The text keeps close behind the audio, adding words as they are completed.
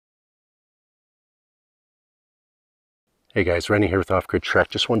Hey guys, Rennie here with Off Grid Trek.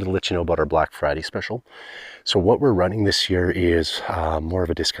 Just wanted to let you know about our Black Friday special. So what we're running this year is more of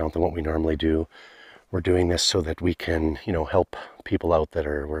a discount than what we normally do. We're doing this so that we can, help people out that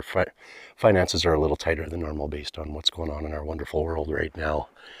are where finances are a little tighter than normal based on what's going on in our wonderful world right now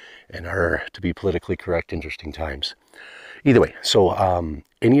and our, to be politically correct, interesting times. Either way, so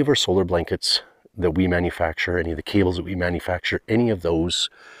any of our solar blankets that we manufacture, any of the cables that we manufacture, any of those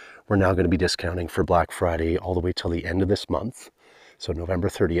we're now going to be discounting for Black Friday all the way till the end of this month. So November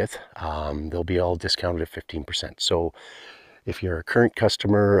 30th, they'll be all discounted at 15%. So if you're a current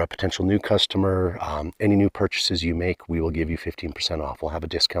customer, a potential new customer, any new purchases you make, we will give you 15% off. We'll have a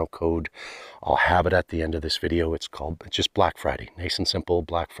discount code. I'll have it at the end of this video. It's just Black Friday. Nice and simple,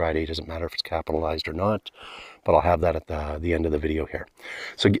 Black Friday. Doesn't matter if it's capitalized or not, but I'll have that at the end of the video here.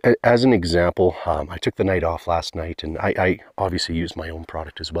 So as an example, I took the night off last night, and I obviously used my own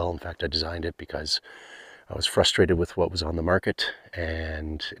product as well. In fact, I designed it because I was frustrated with what was on the market,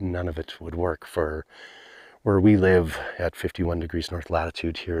 and none of it would work for where we live at 51 degrees north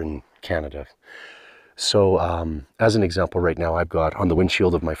latitude here in Canada. So as an example right now, I've got on the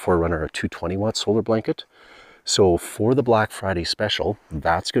windshield of my 4Runner a 220 watt solar blanket. So for the Black Friday special,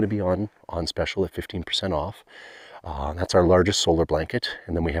 that's going to be on special at 15% off. That's our largest solar blanket.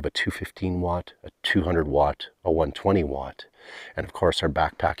 And then we have a 215 watt, a 200 watt, a 120 watt, and of course our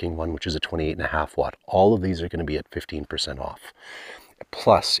backpacking one, which is a 28.5 watt. All of these are going to be at 15% off.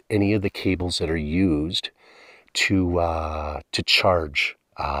 Plus any of the cables that are used to charge,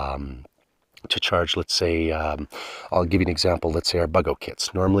 let's say, I'll give you an example, let's say our bug out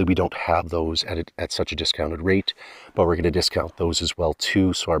kits. Normally we don't have those at such a discounted rate, but we're going to discount those as well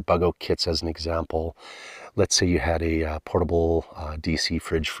too. So our bug out kits, as an example, let's say you had a portable DC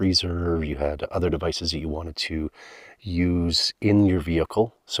fridge freezer, you had other devices that you wanted to use in your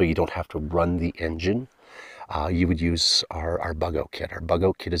vehicle so you don't have to run the engine. You would use our bug out kit. Our bug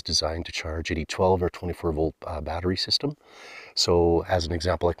out kit is designed to charge any 12 or 24 volt battery system. So as an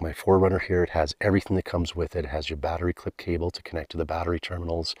example, like my 4Runner here, it has everything that comes with it. It has your battery clip cable to connect to the battery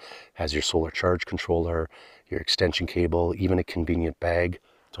terminals, has your solar charge controller, your extension cable, even a convenient bag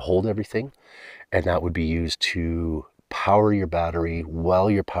to hold everything. And that would be used to power your battery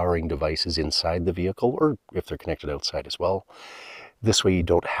while you're powering devices inside the vehicle, or if they're connected outside as well. This way you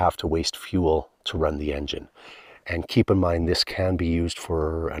don't have to waste fuel to run the engine. And keep in mind, this can be used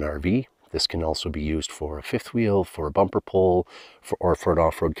for an RV. This can also be used for a fifth wheel, for a bumper pole, or for an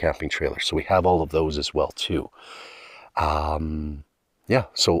off-road camping trailer. So we have all of those as well too. Yeah,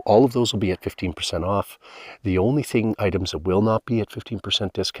 so all of those will be at 15% off. The only items that will not be at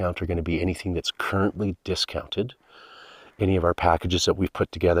 15% discount are going to be anything that's currently discounted. Any of our packages that we've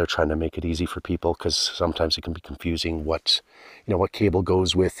put together, trying to make it easy for people, because sometimes it can be confusing what cable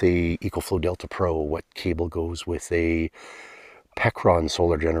goes with a EcoFlow Delta Pro, what cable goes with a Pecron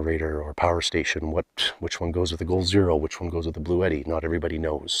solar generator or power station, which one goes with the Goal Zero, which one goes with the Blue Eddy. Not everybody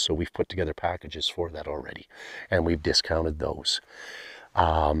knows, so we've put together packages for that already, and we've discounted those.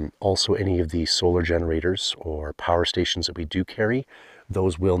 Also, any of the solar generators or power stations that we do carry,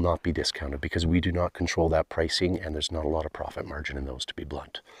 those will not be discounted because we do not control that pricing, and there's not a lot of profit margin in those, to be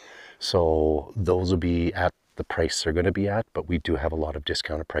blunt. So those will be at the price they're going to be at, but we do have a lot of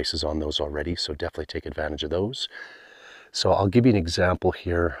discounted prices on those already, so definitely take advantage of those. So I'll give you an example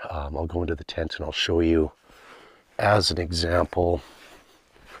here. I'll go into the tent and I'll show you as an example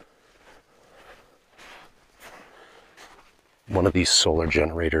one of these solar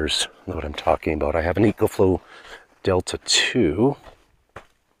generators. Know what I'm talking about. I have an EcoFlow Delta 2.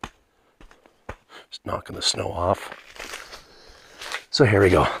 Just knocking the snow off. So here we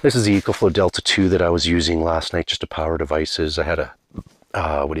go. This is the EcoFlow Delta 2 that I was using last night just to power devices. I had a,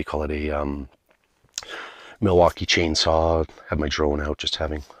 a Milwaukee chainsaw. Had my drone out,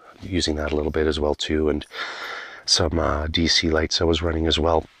 using that a little bit as well too, and some DC lights I was running as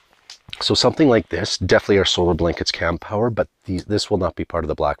well. So something like this, definitely our solar blankets can power, but this will not be part of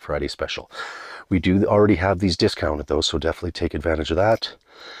the Black Friday special. We do already have these discounted though, so definitely take advantage of that.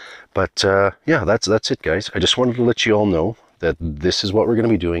 But yeah, that's it, guys. I just wanted to let you all know that this is what we're going to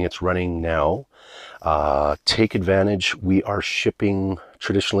be doing. It's running now. Take advantage. We are shipping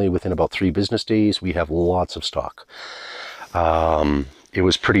traditionally within about 3 business days. We have lots of stock. It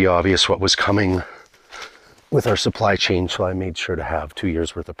was pretty obvious what was coming with our supply chain, so I made sure to have 2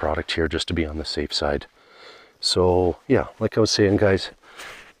 years worth of product here just to be on the safe side. So yeah, like I was saying, guys,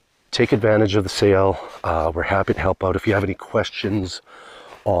 take advantage of the sale. We're happy to help out. If you have any questions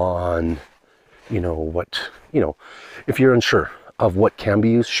on if you're unsure of what can be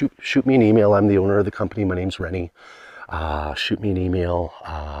used, shoot me an email. I'm the owner of the company. My name's Rennie. shoot me an email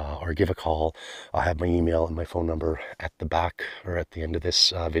or give a call. I'll have my email and my phone number at the back or at the end of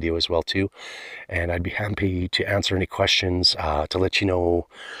this video as well too. And I'd be happy to answer any questions to let you know,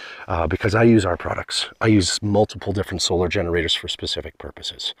 because I use our products. I use multiple different solar generators for specific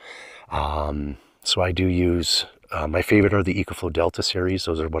purposes. So I do use, my favorite are the EcoFlow Delta series.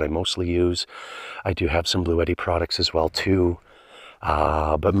 Those are what I mostly use. I do have some Blue Eddy products as well too.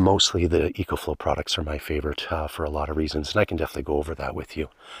 But mostly the EcoFlow products are my favorite for a lot of reasons. And I can definitely go over that with you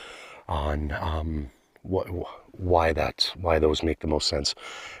on why those make the most sense.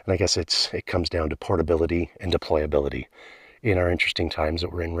 And I guess it comes down to portability and deployability. In our interesting times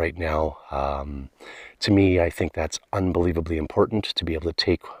that we're in right now, to me, I think that's unbelievably important, to be able to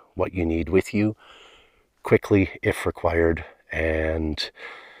take what you need with you quickly if required, and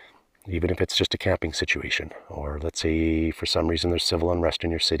even if it's just a camping situation, or let's say for some reason there's civil unrest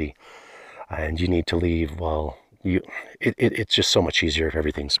in your city and you need to leave, well, it's just so much easier if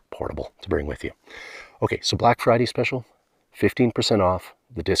everything's portable to bring with you. Okay, so Black Friday special, 15% off.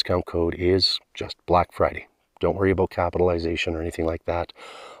 The discount code is just Black Friday. Don't worry about capitalization or anything like that.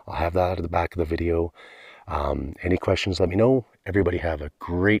 I'll have that at the back of the video. Any questions, let me know. Everybody have a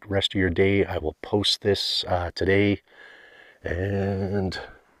great rest of your day. I will post this today. And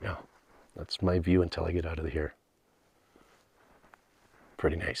yeah, that's my view until I get out of here.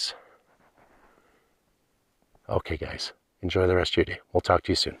 Pretty nice. Okay, guys, enjoy the rest of your day. We'll talk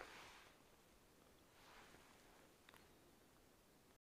to you soon.